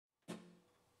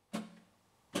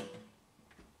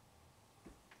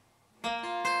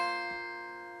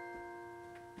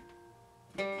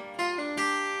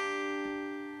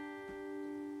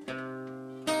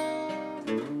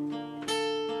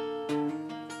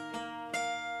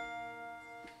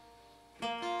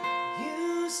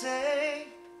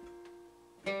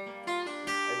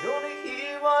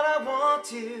want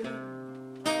to.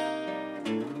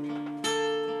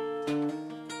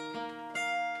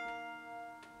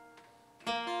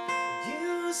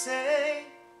 You say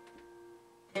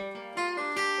I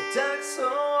talk so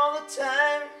all the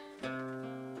time,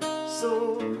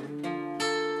 so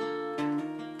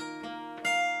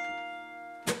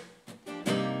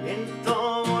ain't the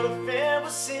thought what if it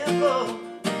was simple,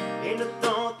 ain't the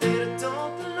thought that I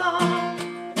don't belong.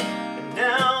 And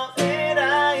now that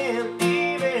I am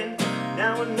leaving,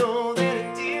 now I know that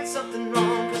I did something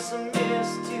wrong, 'cause I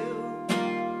missed you.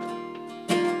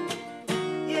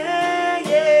 Yeah,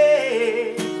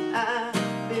 yeah, I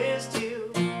missed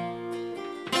you.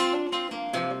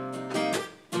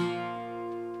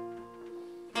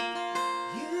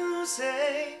 You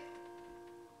say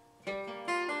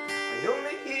I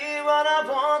only hear what I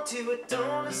want to, I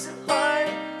don't listen hard,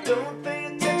 don't pay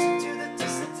attention to the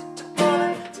distance that you're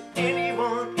falling to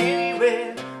anyone,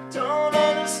 anywhere. Don't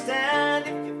understand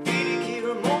if you really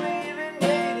care, I'm only even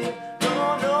negative.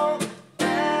 No,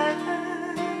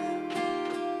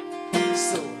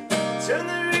 so turn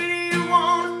the radio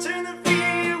on, turn the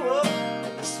video up.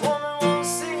 This woman won't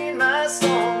sing my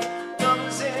song.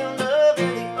 Lovers in love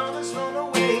and the others run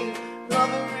away.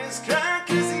 Lover is crying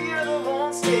 'cause the other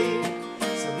won't stay.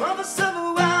 Some of us suffer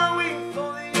while waiting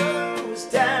for the other who's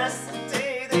died the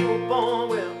day they were born.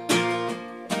 Well,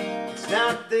 it's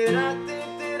not that I think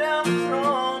that I'm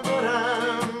thrown, but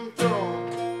I'm thrown.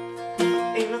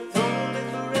 Ain't no thrown to live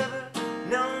forever.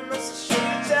 Now I must show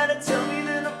you, try to tell me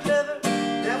that I'm clever.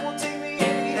 That won't take me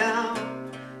anyhow,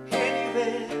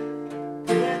 anywhere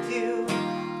with you.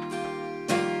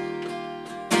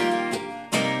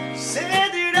 Said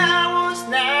that I was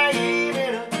naive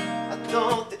and I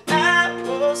thought that I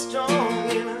was strong,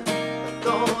 and I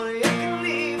thought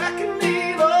I can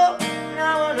leave, oh,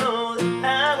 now I know that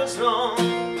I was wrong,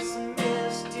 'cause I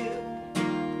missed you.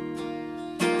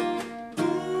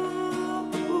 Ooh,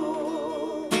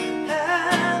 I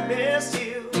missed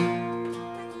you.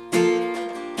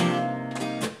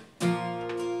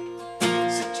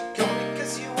 Said you call me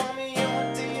 'cause you want me, and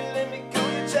one day you let me go.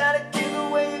 You try to give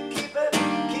away a keeper,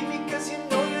 keep me 'cause you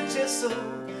know you're just so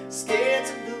scared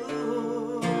to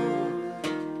lose.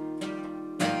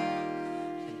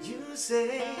 And you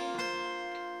say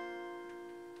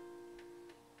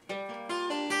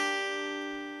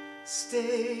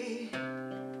stay.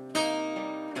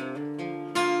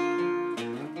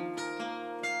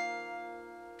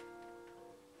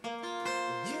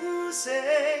 You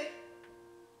say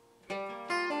I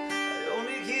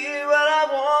only hear what I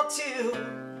want to,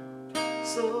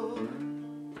 so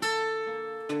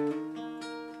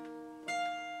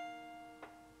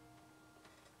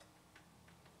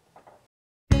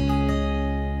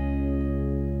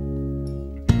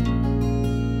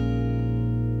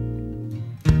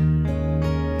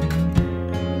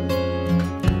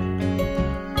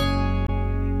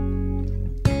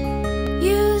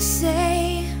You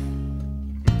say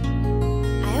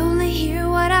I only hear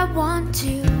what I want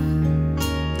to,